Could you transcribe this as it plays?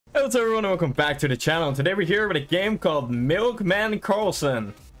Hello everyone and welcome back to the channel. Today we're here with a game called Milkman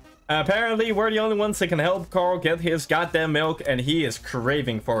Karlson. Apparently we're the only ones that can help Carl get his goddamn milk and he is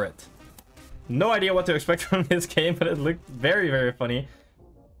craving for it. No idea what to expect from this game, but it looked very funny.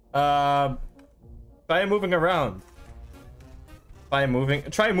 By moving around. Try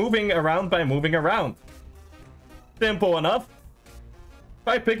moving around by moving around. Simple enough.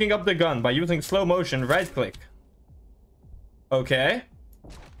 Try picking up the gun by using slow motion right click. Okay.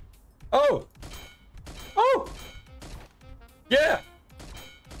 Oh! Oh! Yeah!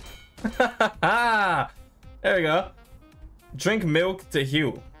 There we go. Drink milk to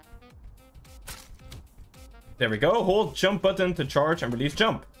heal. There we go. Hold jump button to charge and release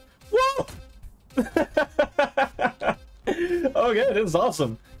jump. Whoa! Okay, this is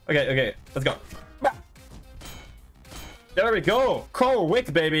awesome. Okay, let's go. There we go. Carl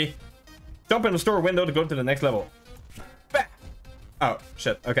Wick, baby. Jump in the store window to go to the next level. Oh,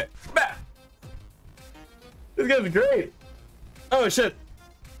 shit. Okay. This game's great. Oh, shit.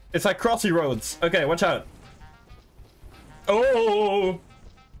 It's like crossy roads. Okay, watch out. Oh.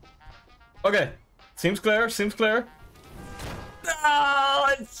 Okay. Seems clear.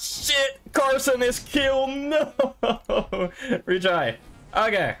 Oh, shit. Karlson is killed. No. Retry.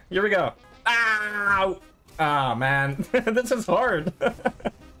 Okay, here we go. Ow. Ah, man. This is hard.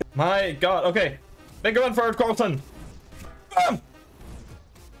 My god. Okay. Make a run for it, Karlson.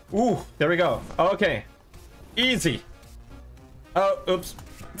 Ooh, there we go. Okay. Easy. Oh, oops.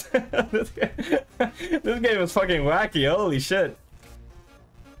 This game is fucking wacky. Holy shit.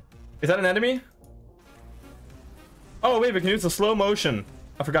 Is that an enemy? Oh, wait, we can use the slow motion.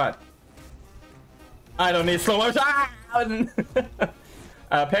 I forgot. I don't need slow motion. Ah!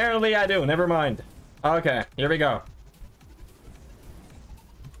 Apparently I do. Never mind. Okay, here we go.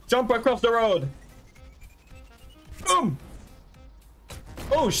 Jump across the road. Boom.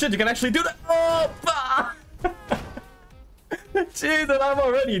 Oh shit, you can actually do that. Oh, Jesus, I'm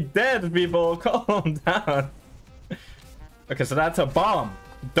already dead, people. Calm down. Okay, so that's a bomb.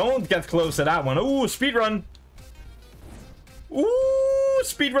 Don't get close to that one. Ooh, speed run. Ooh,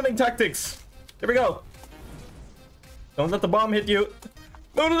 speed running tactics. Here we go. Don't let the bomb hit you.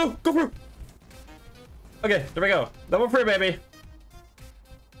 No, go through. Okay, there we go. Level 3, baby.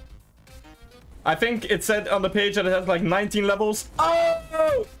 I think it said on the page that it has like 19 levels.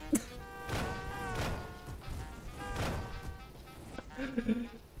 Oh!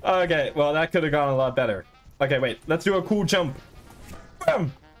 Okay, well that could have gone a lot better. Okay, wait. Let's do a cool jump.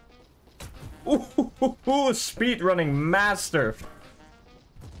 Bam! Ooh, speed running master.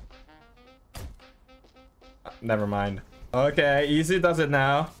 Never mind. Okay, easy does it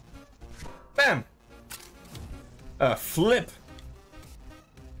now. Bam! Flip.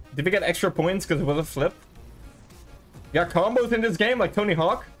 Did we get extra points because it was a flip? You got combos in this game like Tony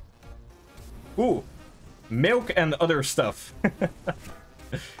Hawk? Ooh. Milk and other stuff.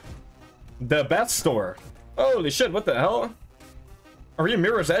 The best store. Holy shit, what the hell? Are we in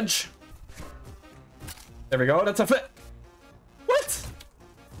Mirror's Edge? There we go, that's a flip. What?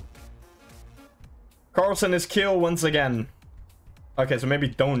 Karlson is killed once again. Okay, so maybe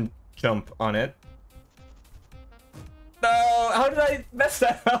don't jump on it. No, how did I mess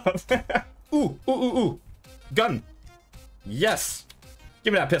that up? Ooh. Gun. Yes.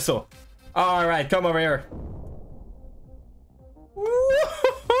 Give me that pistol. All right, come over here.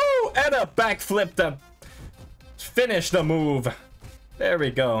 Woo-hoo-hoo! And a backflip to finish the move. There we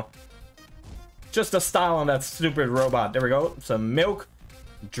go. Just a style on that stupid robot. There we go. Some milk.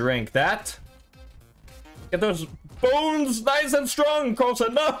 Drink that. Get those bones nice and strong,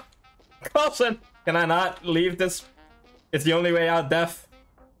 Karlson. No. Karlson. Can I not leave this? It's the only way out, death.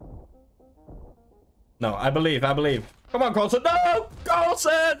 No, I believe. Come on, Karlson. No,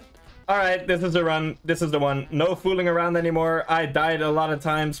 Karlson! Alright, this is the run. This is the one. No fooling around anymore. I died a lot of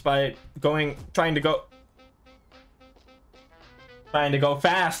times by trying to go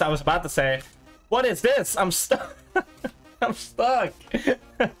fast, I was about to say. What is this? I'm stuck. I'm stuck.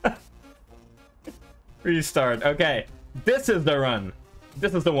 Restart. Okay. This is the run.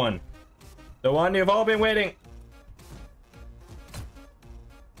 This is the one. The one you've all been waiting.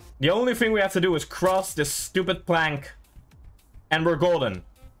 The only thing we have to do is cross this stupid plank. And we're golden.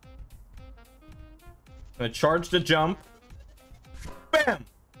 I'm gonna charge the jump. Bam!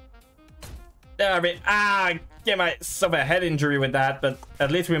 There we get myself a head injury with that, but at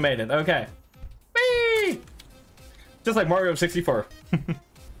least we made it. Okay. Whee! Just like Mario 64.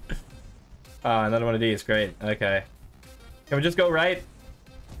 Another one of these. Great. Okay. Can we just go right?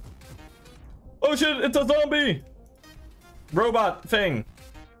 Oh shit, it's a zombie! Robot thing.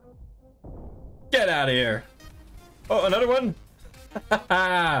 Get out of here. Oh, another one?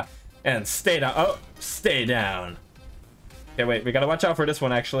 And stay down. Oh, stay down. Okay, wait. We gotta watch out for this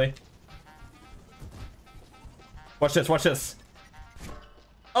one, actually. Watch this. Watch this.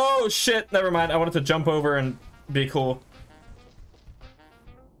 Oh, shit. Never mind. I wanted to jump over and be cool.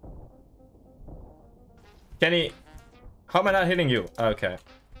 Kenny, how am I not hitting you? Okay.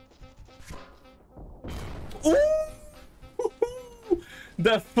 Ooh!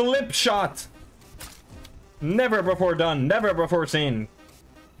 The flip shot. Never before done. Never before seen.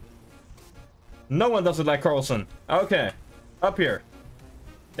 No one does it like Karlson. Okay. Up here.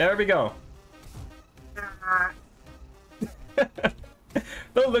 There we go.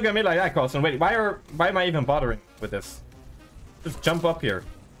 Don't look at me like that, Karlson. Wait, why am I even bothering with this? Just jump up here.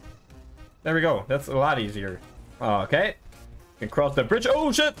 There we go. That's a lot easier. Okay. Can cross the bridge.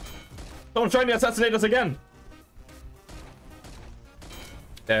 Oh, shit! Don't try to assassinate us again.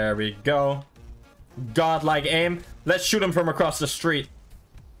 There we go. Godlike aim. Let's shoot him from across the street.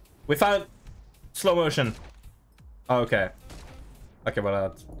 Without slow motion. Okay. Okay,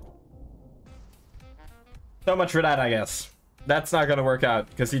 well, so much for that, I guess. That's not gonna work out,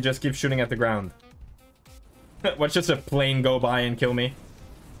 because he just keeps shooting at the ground. Watch just a plane go by and kill me.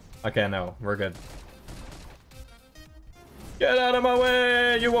 Okay, no, we're good. Get out of my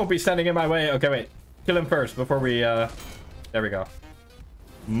way! You won't be standing in my way. Okay, wait. Kill him first before we, there we go.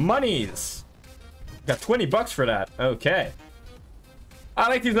 Monies! Got 20 bucks for that. Okay. I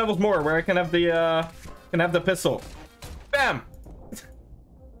like these levels more, where I can have the pistol. Bam!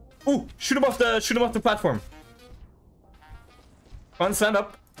 Ooh, shoot him off the platform. Fun, stand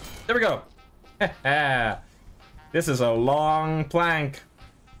up. There we go. This is a long plank.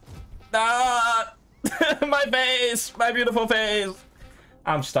 Ah! My face! My beautiful face!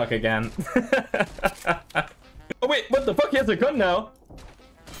 I'm stuck again. Oh wait, what the fuck? He has a gun now.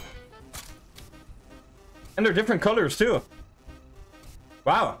 And they're different colors too.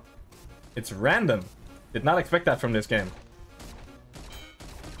 Wow. It's random. Did not expect that from this game.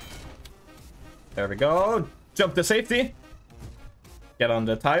 There we go. Jump to safety. Get on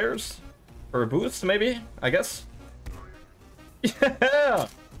the tires. For a boost, maybe? I guess. Yeah!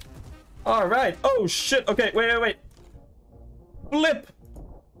 Alright. Oh, shit. Okay, wait. Flip!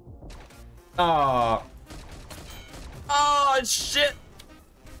 Ah. Oh, shit!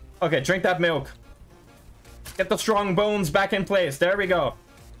 Okay, drink that milk. Get the strong bones back in place. There we go.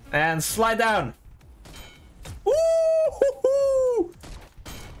 And slide down. Woo-hoo-hoo!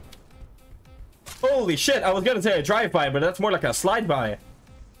 Holy shit, I was gonna say a drive-by, but that's more like a slide-by.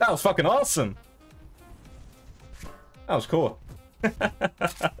 That was fucking awesome. That was cool.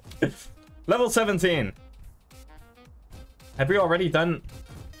 Level 17. Have we already done...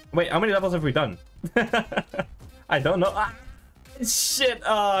 Wait, how many levels have we done? I don't know. Ah, shit.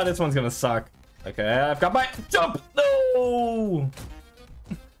 Oh, this one's gonna suck. Okay, I've got my jump. No!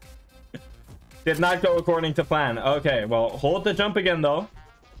 Did not go according to plan. Okay, well, hold the jump again, though.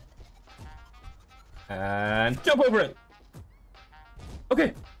 And jump over it.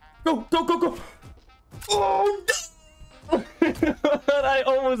 Okay, go. Oh, no! I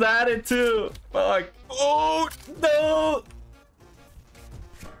almost had it, too. Fuck. Oh, no!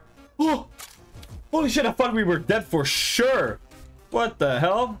 Oh, holy shit, I thought we were dead for sure. What the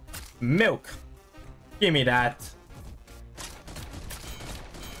hell? Milk. Give me that.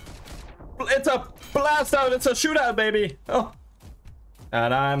 It's a blast out. It's a shootout, baby. Oh.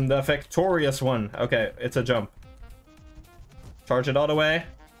 And I'm the victorious one. Okay, it's a jump. Charge it all the way.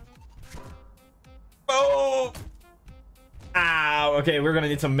 Oh. Ow. Okay, we're gonna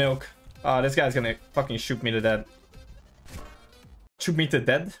need some milk. Oh, this guy's gonna fucking shoot me to death. Shoot me to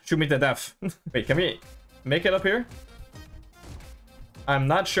death? Shoot me to death. Wait, can we make it up here? I'm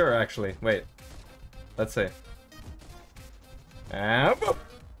not sure, actually. Wait. Let's see. And...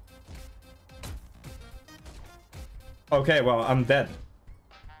 okay, well, I'm dead.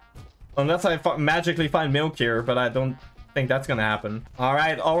 Unless I magically find milk here, but I don't think that's gonna happen.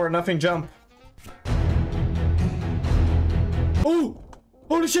 Alright, all or nothing jump. Oh!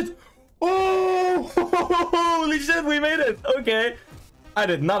 Holy shit! Oh! Holy shit, we made it! Okay. I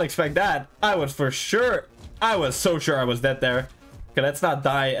did not expect that. I was so sure I was dead there. Okay, let's not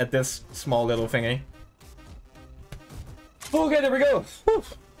die at this small little thingy. Okay, there we go. Whew.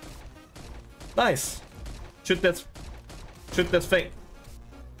 Nice. Shoot this thing.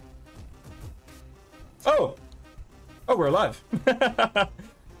 Oh, we're alive.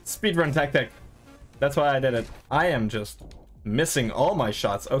 Speedrun tactic. That's why I did it. I am just missing all my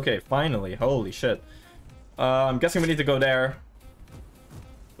shots. Okay, finally. Holy shit. I'm guessing we need to go there.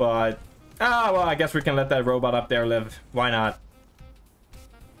 But, well, I guess we can let that robot up there live. Why not?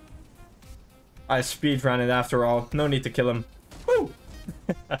 I speedrun it after all. No need to kill him. Woo!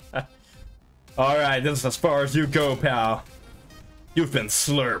 Alright, this is as far as you go, pal. You've been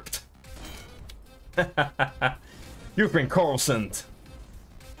slurped. You've been Karlsoned.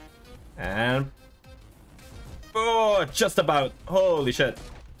 And... oh, just about. Holy shit.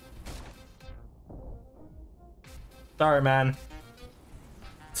 Sorry, man.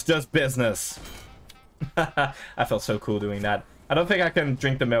 It's just business. I felt so cool doing that. I don't think I can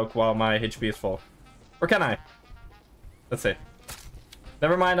drink the milk while my HP is full. Or can I? Let's see.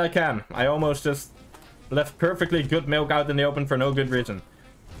 Never mind, I can. I almost just left perfectly good milk out in the open for no good reason.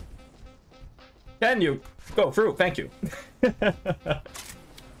 Can you go through? Thank you.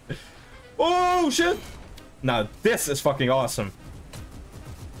 Oh, shit! Now, this is fucking awesome.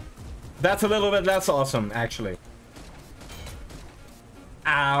 That's a little bit less awesome, actually.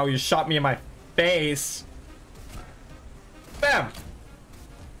 Ow, you shot me in my face. Bam!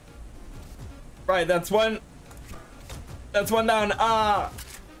 Right, that's one. That's one down. Ah!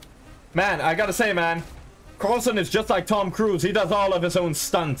 Man, I gotta say, man. Karlson is just like Tom Cruise. He does all of his own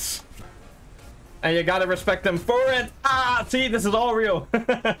stunts. And you gotta respect him for it. Ah! See, this is all real.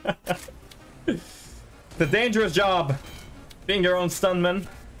 The dangerous job. Being your own stuntman.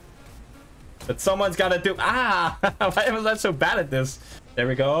 But someone's gotta do... ah! Why was I so bad at this? There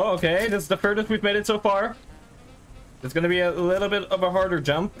we go. Okay, this is the furthest we've made it so far. It's gonna be a little bit of a harder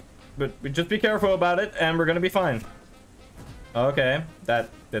jump. But we just be careful about it, and we're gonna be fine. Okay, that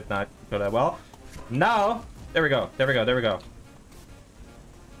did not go that well. Now, there we go. There we go. There we go.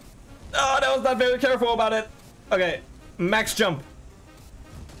 Oh, that was not very careful about it. Okay, max jump.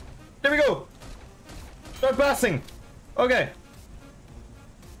 There we go. Start blasting. Okay.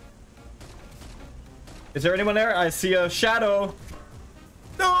 Is there anyone there? I see a shadow.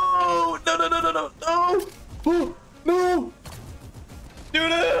 No! No, no, no, no, no, no! Oh, no!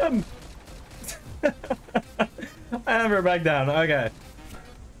 Shoot him! And we're back down. Okay.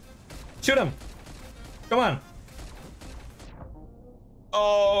 Shoot him! Come on.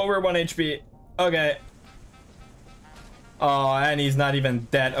 Oh, we're 1 HP. Okay. Oh, and he's not even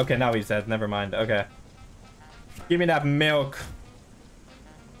dead. Okay, now he's dead. Never mind. Okay. Give me that milk.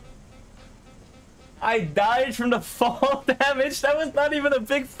 I died from the fall damage. That was not even a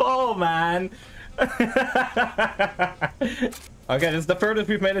big fall, man. Okay, this is the furthest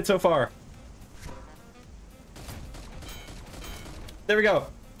we've made it so far. There we go.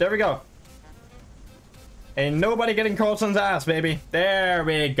 There we go. Ain't nobody getting Karlson's ass, baby. There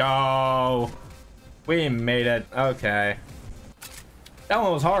we go. We made it. Okay. That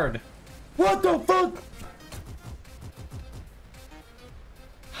one was hard. What the fuck?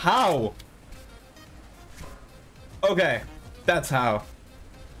 How? Okay. That's how.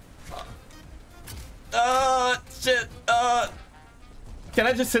 Shit. Can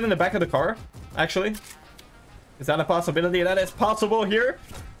I just sit in the back of the car? Actually? Is that a possibility? That is possible here?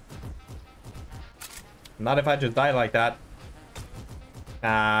 Not if I just die like that.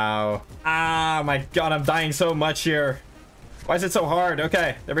 Ow. Ah, my god, I'm dying so much here. Why is it so hard?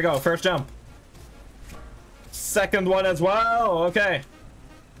 Okay, there we go. First jump. Second one as well. Okay.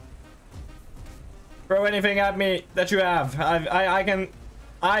 Throw anything at me that you have. I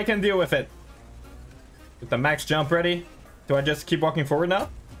can deal with it. Get the max jump ready. Do I just keep walking forward now?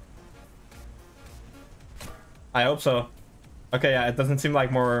 I hope so. Okay, yeah, it doesn't seem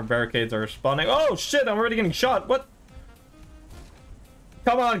like more barricades are spawning. Oh shit, I'm already getting shot. What?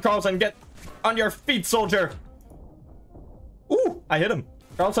 Come on, Karlson, get on your feet, soldier. Ooh, I hit him.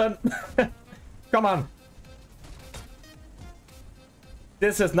 Karlson, come on.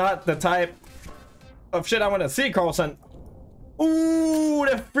 This is not the type of shit I want to see, Karlson. Ooh,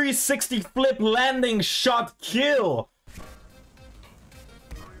 the 360 flip landing shot kill.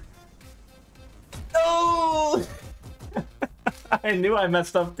 No! I knew I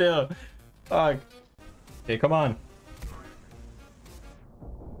messed up too. Fuck. Okay, come on.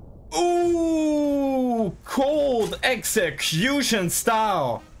 Ooh, cold execution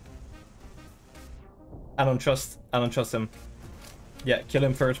style. I don't trust him. Yeah, kill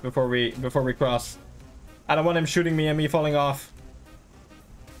him first before we cross. I don't want him shooting me and me falling off.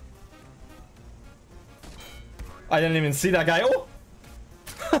 I didn't even see that guy. Oh!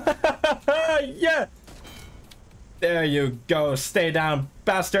 Yeah! There you go. Stay down,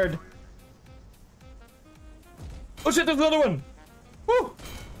 bastard. Oh shit, there's another one. Woo!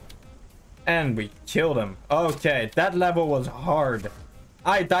 And we killed him. Okay, that level was hard.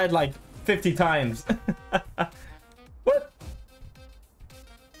 I died like 50 times. What?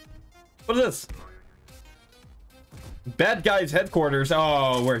 What is this? Bad guys headquarters.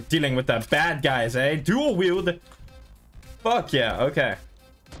 Oh, we're dealing with the bad guys, eh? Dual wield. Fuck yeah, okay.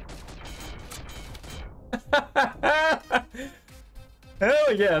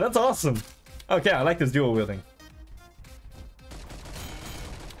 yeah, that's awesome. Okay, I like this dual wielding.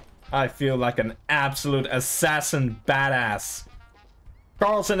 I feel like an absolute assassin badass.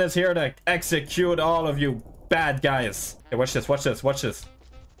 Karlson is here to execute all of you bad guys. Okay, watch this, watch this, watch this.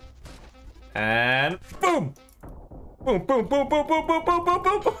 And boom! Boom, boom, boom, boom, boom, boom, boom,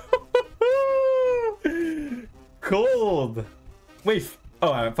 boom, boom. Cold. Wait.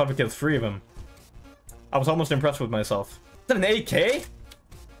 Oh, I thought we killed 3 of them. I was almost impressed with myself. Is that an AK?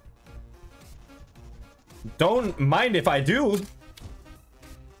 Don't mind if I do.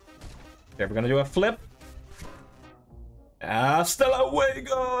 Okay, we're gonna do a flip. Hasta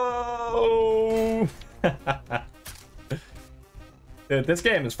luego! Dude, this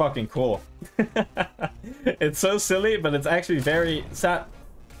game is fucking cool. It's so silly, but it's actually very sad.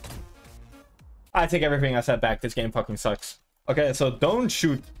 I take everything I said back. This game fucking sucks. Okay, so don't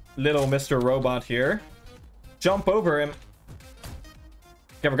shoot little Mr. Robot here. Jump over him.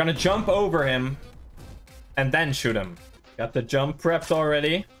 Okay, we're gonna jump over him and then shoot him. Got the jump prepped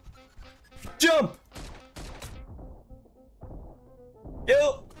already. Jump!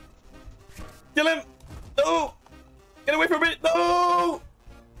 Kill! Kill him! No! Get away from me! No!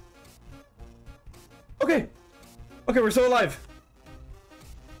 Okay. Okay, we're still alive.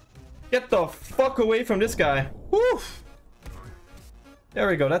 Get the fuck away from this guy. Woo! There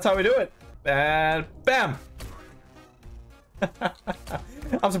we go. That's how we do it. And bam!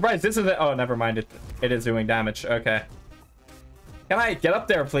 I'm surprised this isn't... Oh, never mind. It is doing damage. Okay. Can I get up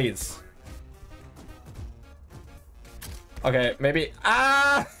there, please? Okay, maybe...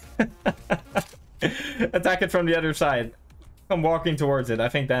 Ah! Attack it from the other side. I'm walking towards it. I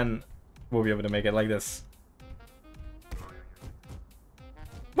think then we'll be able to make it like this.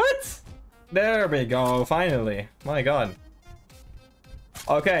 What? There we go. Finally. My god.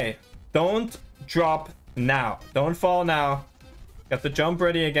 Okay. Don't drop now. Don't fall now. Got the jump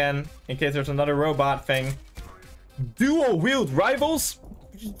ready again in case there's another robot thing. Dual wield rivals?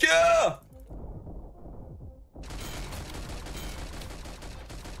 Yeah!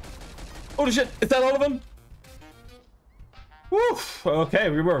 Holy shit, is that all of them? Woof. Okay,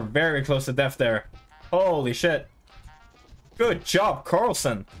 we were very close to death there. Holy shit. Good job,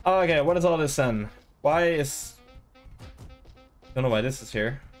 Karlson. Okay, what is all this then? Why is... Don't know why this is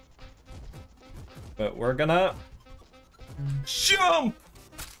here. But we're gonna... Jump!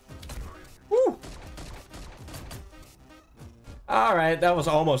 Woo! Alright, that was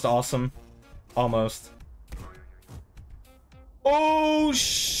almost awesome. Almost. Oh,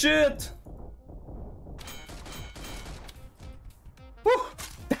 shit! Woo!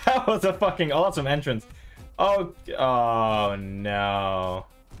 That was a fucking awesome entrance. Oh, oh no.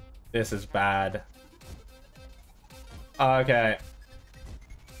 This is bad. Okay.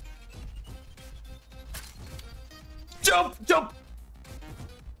 Jump! Jump!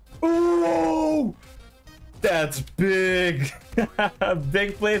 Ooh! That's big!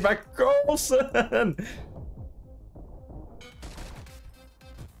 Big play by Karlson!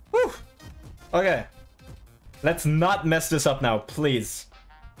 Whew. Okay. Let's not mess this up now, please.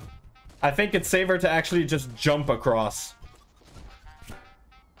 I think it's safer to actually just jump across.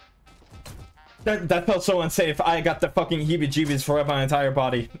 That felt so unsafe. I got the fucking heebie-jeebies for my entire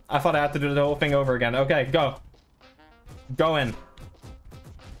body. I thought I had to do the whole thing over again. Okay, go. Go in.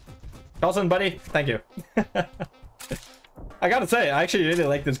 Karlson, buddy, thank you. I gotta say, I actually really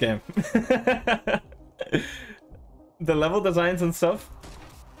like this game. The level designs and stuff.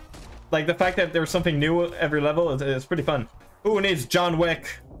 Like, the fact that there's something new every level is pretty fun. Who needs John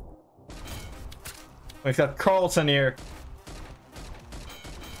Wick? We've got Karlson here.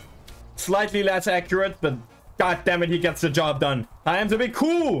 Slightly less accurate, but god damn it, he gets the job done. I am to be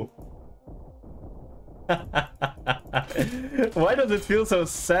cool! Why does it feel so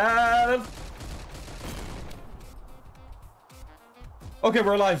sad? Okay,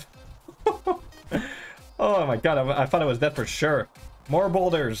 we're alive. Oh my god, I thought I was dead for sure. More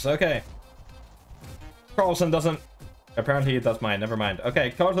boulders, okay. Karlson doesn't... Apparently he does mind, never mind.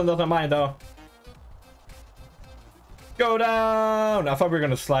 Okay, Karlson doesn't mind though. Go down! I thought we were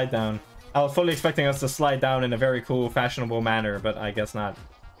gonna slide down. I was fully expecting us to slide down in a very cool, fashionable manner, but I guess not.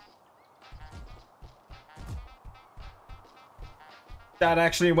 That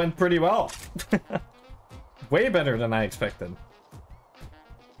actually went pretty well. Way better than I expected.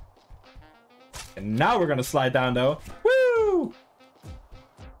 And now we're gonna slide down though. Woo!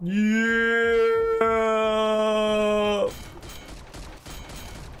 Yeah!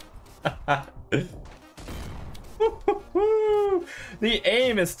 The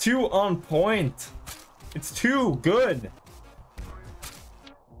aim is too on point. It's too good.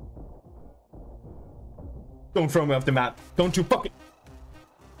 Don't throw me off the map. Don't you fucking...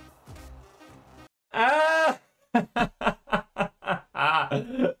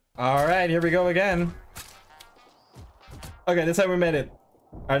 Alright, here we go again. Okay, this time we made it.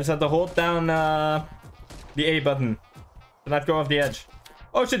 I just have to hold down the A button to not go off the edge.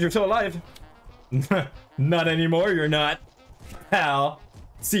 Oh shit, you're still alive. Not anymore, you're not. Pal.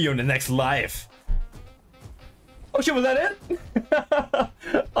 See you in the next life. Oh shit, was that it?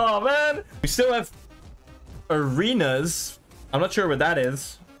 Oh man. We still have arenas. I'm not sure what that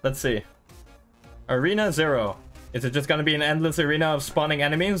is. Let's see. Arena 0. Is it just gonna be an endless arena of spawning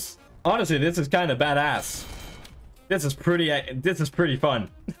enemies? Honestly, this is kind of badass. This is pretty fun.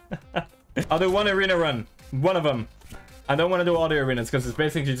 I'll do one arena run. One of them. I don't want to do all the arenas because it's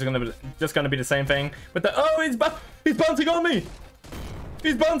basically just gonna be the same thing. But the he's bouncing on me.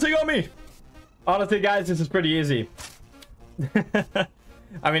 He's bouncing on me. Honestly, guys, this is pretty easy.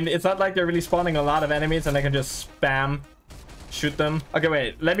 I mean, it's not like they're really spawning a lot of enemies and I can just spam shoot them. Okay,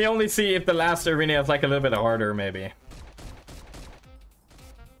 wait. Let me only see if the last arena is like a little bit harder, maybe.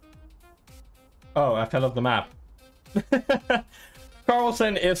 Oh, I fell off the map.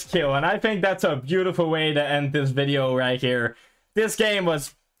 Karlson is kill, and I think that's a beautiful way to end this video right here. This game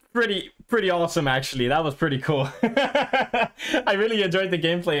was pretty awesome, actually. That was pretty cool. I really enjoyed the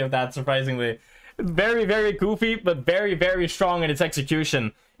gameplay of that, surprisingly. Very goofy, but very strong in its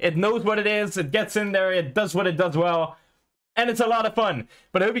execution. It knows what it is, it gets in there, it does what it does well, and it's a lot of fun.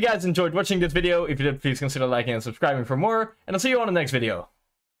 But I hope you guys enjoyed watching this video. If you did, please consider liking and subscribing for more, and I'll see you on the next video.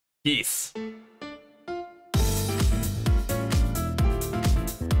 Peace.